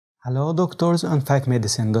Hello doctors on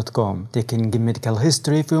factmedicine.com. Taking medical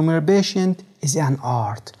history from your patient is an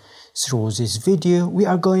art. Through this video, we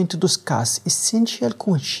are going to discuss essential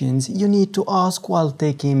questions you need to ask while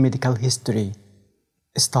taking medical history.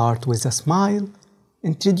 Start with a smile,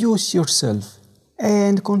 introduce yourself,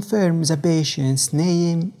 and confirm the patient's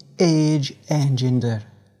name, age, and gender.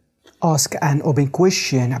 Ask an open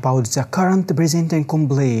question about the current presenting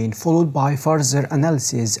complaint, followed by further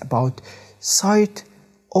analysis about site,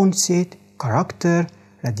 onset, character,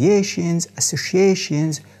 radiations,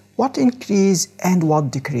 associations, what increase and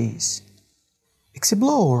what decrease.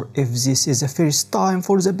 Explore if this is the first time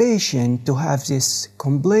for the patient to have this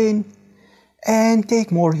complaint, and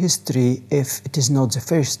take more history if it is not the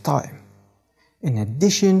first time. In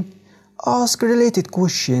addition, ask related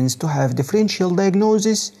questions to have differential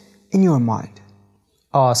diagnosis in your mind.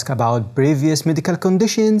 Ask about previous medical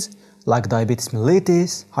conditions like diabetes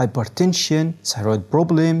mellitus, hypertension, thyroid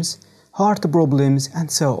problems, heart problems, and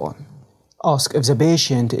so on. Ask if the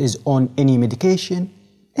patient is on any medication,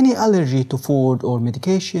 any allergy to food or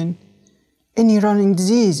medication, any running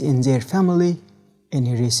disease in their family,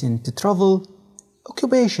 any recent travel,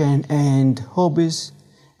 occupation and hobbies,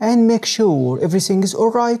 and make sure everything is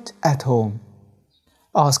alright at home.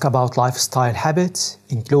 Ask about lifestyle habits,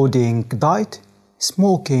 including diet,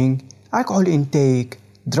 smoking, alcohol intake,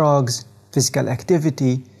 drugs, physical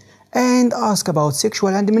activity, and ask about sexual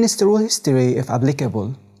and menstrual history if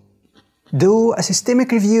applicable. Do a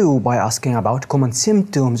systemic review by asking about common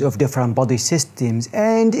symptoms of different body systems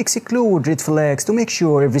and exclude red flags to make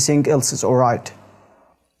sure everything else is alright.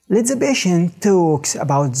 Let the patient talk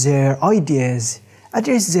about their ideas,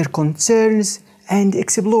 address their concerns, and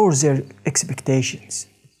explore their expectations.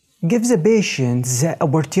 Give the patient the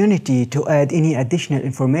opportunity to add any additional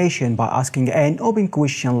information by asking an open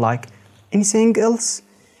question like anything else,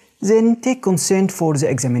 then take consent for the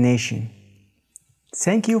examination.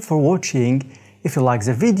 Thank you for watching. If you like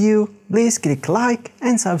the video, please click like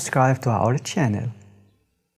and subscribe to our channel.